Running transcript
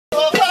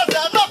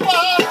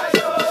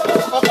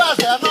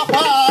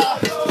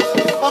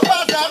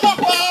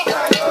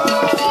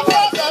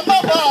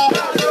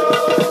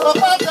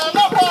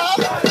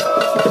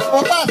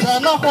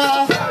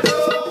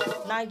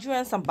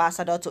Nigerian's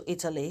ambassador to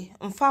Italy,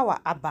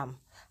 Mfawa Abam,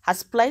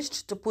 has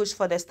pledged to push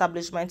for the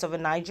establishment of a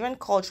Nigerian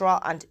Cultural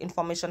and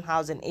Information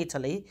House in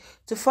Italy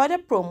to further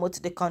promote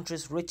the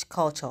country's rich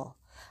culture.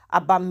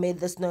 Abam made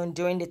this known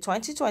during the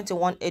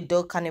 2021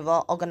 Edo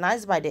Carnival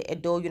organized by the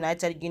Edo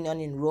United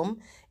Union in Rome,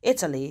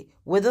 Italy,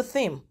 with the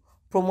theme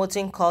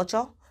Promoting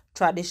Culture,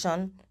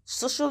 Tradition,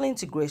 Social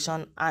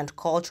Integration and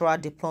Cultural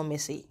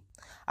Diplomacy.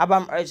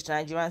 Abam urged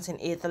Nigerians in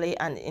Italy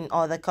and in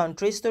other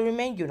countries to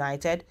remain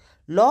united,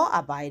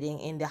 law-abiding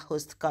in their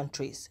host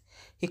countries.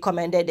 He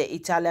commended the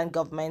Italian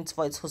government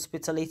for its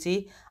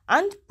hospitality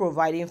and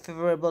providing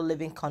favorable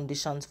living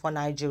conditions for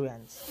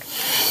Nigerians.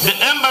 The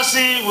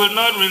embassy will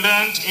not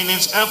relent in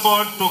its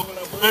effort to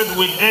collaborate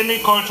with any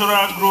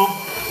cultural group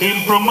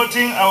in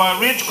promoting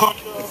our rich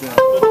culture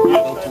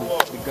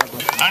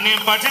and in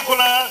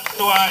particular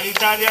to our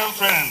Italian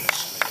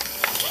friends.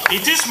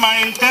 It is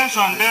my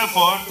intention,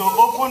 therefore, to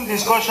open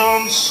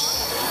discussions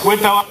with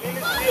our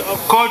Ministry of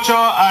Culture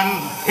and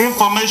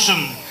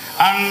Information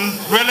and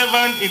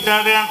relevant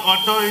Italian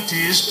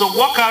authorities to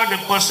work out the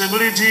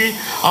possibility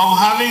of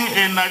having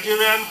a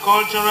Nigerian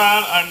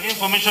Cultural and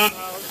Information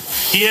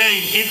here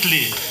in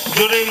Italy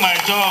during my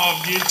tour of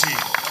duty.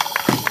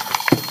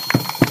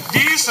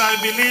 This,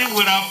 I believe,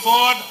 will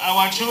afford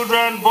our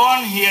children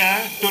born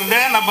here to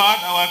learn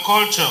about our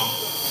culture.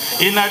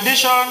 In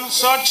addition,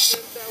 such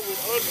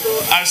will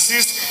also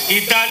assist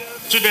Italian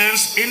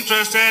students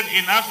interested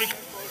in African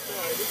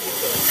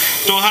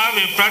culture to have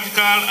a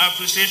practical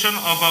appreciation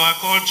of our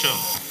culture.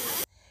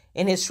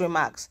 In his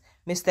remarks,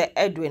 Mr.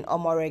 Edwin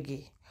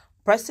Omoregi,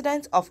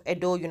 President of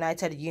Edo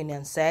United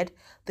Union, said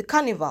the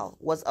carnival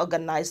was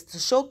organized to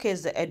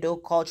showcase the Edo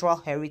cultural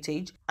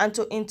heritage and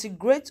to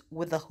integrate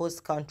with the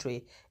host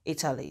country,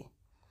 Italy.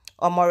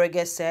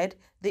 Omoregi said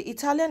the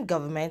Italian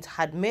government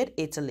had made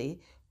Italy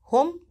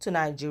home to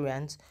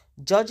Nigerians,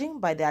 judging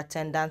by the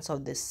attendance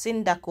of the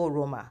Sindaco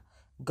Roma,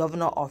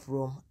 governor of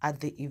Rome, at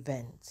the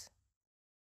event.